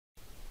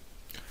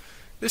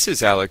This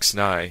is Alex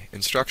Nye,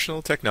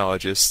 Instructional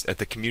Technologist at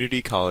the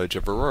Community College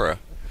of Aurora.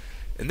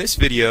 In this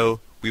video,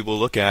 we will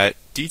look at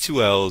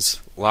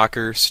D2L's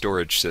Locker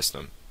Storage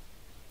System.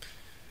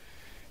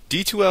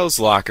 D2L's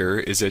Locker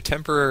is a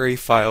temporary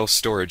file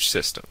storage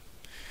system.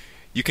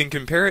 You can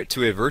compare it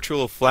to a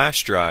virtual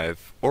flash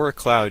drive or a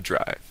cloud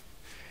drive.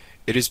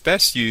 It is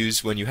best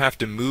used when you have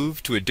to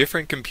move to a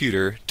different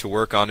computer to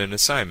work on an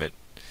assignment.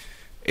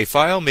 A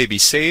file may be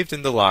saved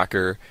in the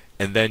Locker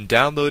and then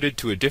downloaded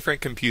to a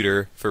different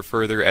computer for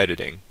further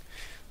editing.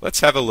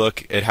 Let's have a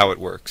look at how it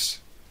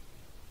works.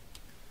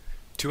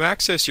 To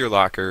access your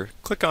Locker,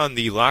 click on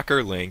the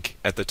Locker link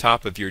at the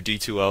top of your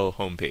D2L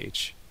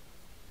homepage.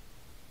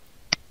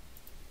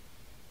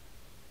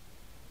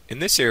 In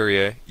this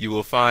area, you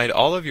will find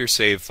all of your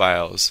saved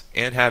files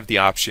and have the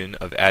option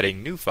of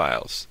adding new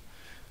files.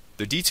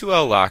 The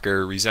D2L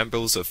Locker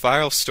resembles a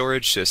file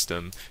storage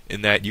system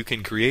in that you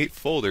can create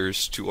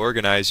folders to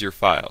organize your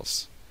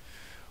files.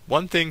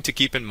 One thing to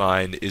keep in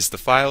mind is the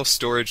file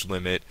storage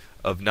limit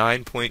of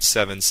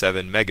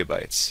 9.77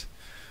 megabytes.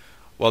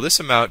 While this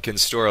amount can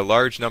store a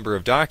large number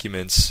of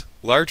documents,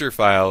 larger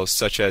files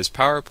such as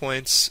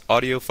PowerPoints,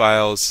 audio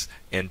files,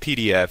 and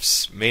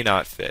PDFs may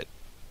not fit.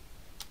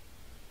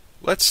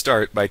 Let's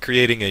start by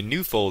creating a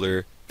new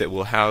folder that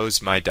will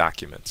house my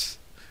documents.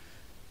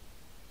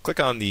 Click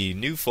on the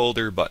New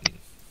Folder button.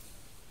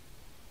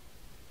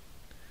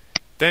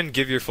 Then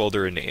give your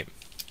folder a name.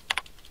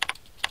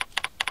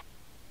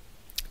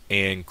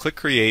 And click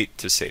Create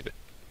to save it.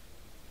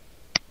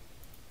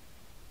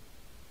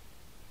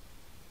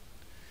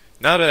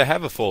 Now that I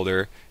have a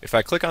folder, if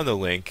I click on the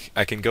link,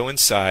 I can go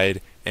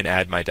inside and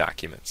add my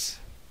documents.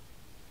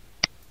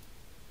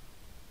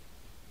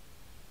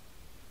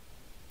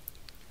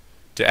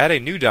 To add a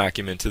new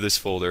document to this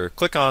folder,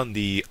 click on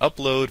the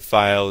Upload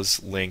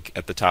Files link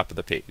at the top of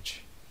the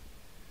page.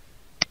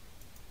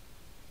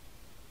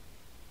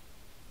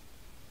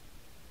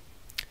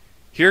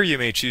 Here you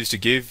may choose to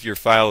give your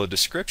file a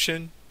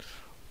description,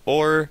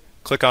 or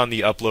click on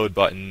the Upload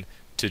button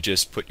to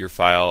just put your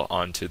file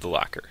onto the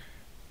Locker.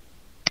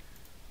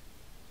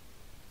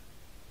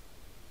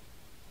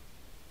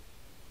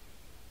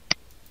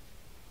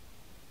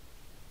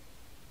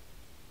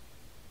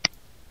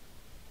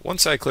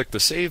 Once I click the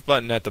Save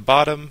button at the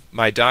bottom,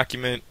 my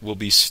document will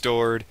be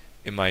stored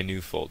in my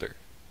new folder.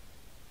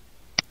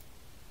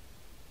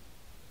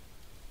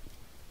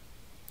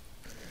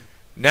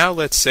 Now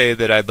let's say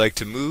that I'd like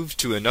to move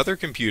to another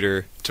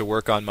computer to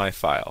work on my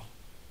file.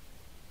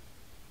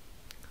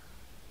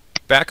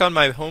 Back on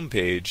my home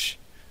page,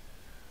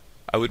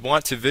 I would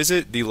want to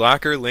visit the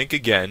Locker link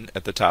again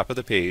at the top of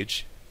the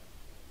page,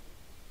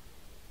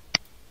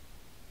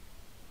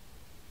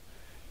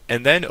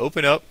 and then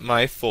open up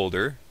my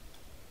folder,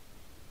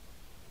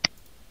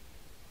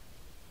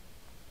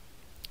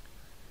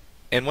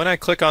 and when I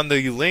click on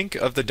the link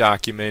of the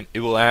document,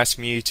 it will ask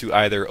me to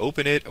either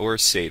open it or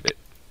save it.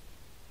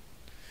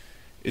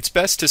 It's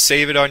best to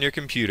save it on your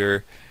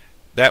computer,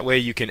 that way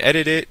you can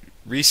edit it,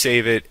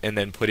 resave it, and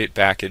then put it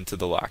back into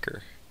the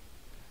Locker.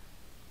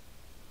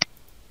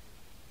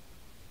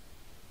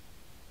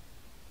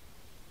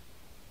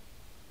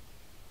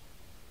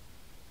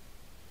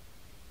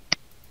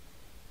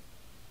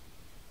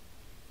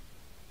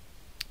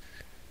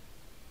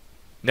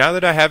 Now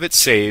that I have it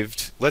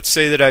saved, let's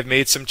say that I've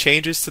made some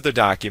changes to the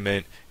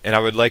document and I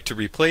would like to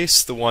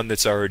replace the one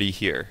that's already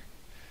here.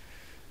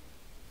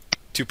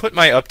 To put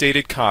my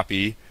updated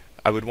copy,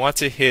 I would want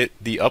to hit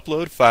the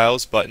Upload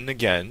Files button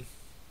again,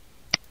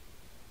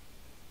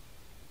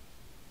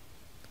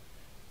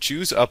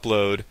 choose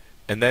Upload,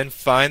 and then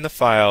find the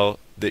file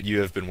that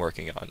you have been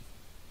working on.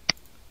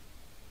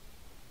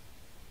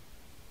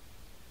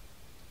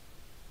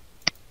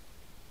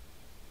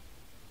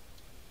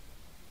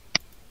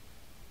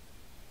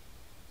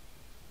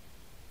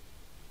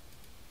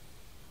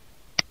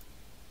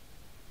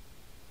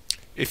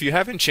 If you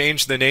haven't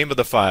changed the name of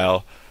the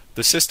file,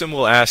 the system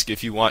will ask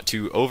if you want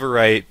to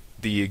overwrite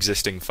the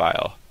existing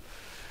file.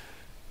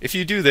 If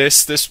you do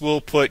this, this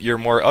will put your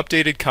more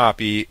updated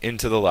copy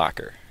into the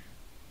Locker.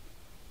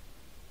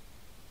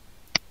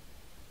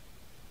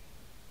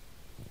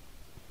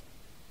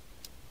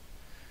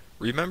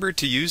 Remember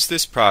to use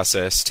this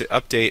process to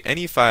update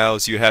any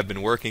files you have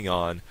been working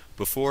on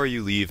before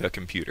you leave a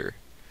computer.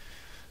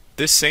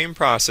 This same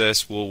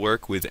process will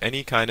work with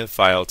any kind of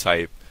file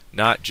type,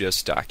 not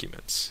just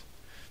documents.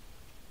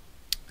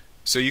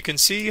 So you can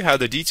see how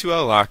the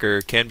D2L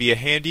Locker can be a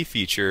handy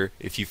feature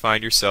if you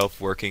find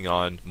yourself working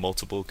on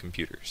multiple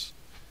computers.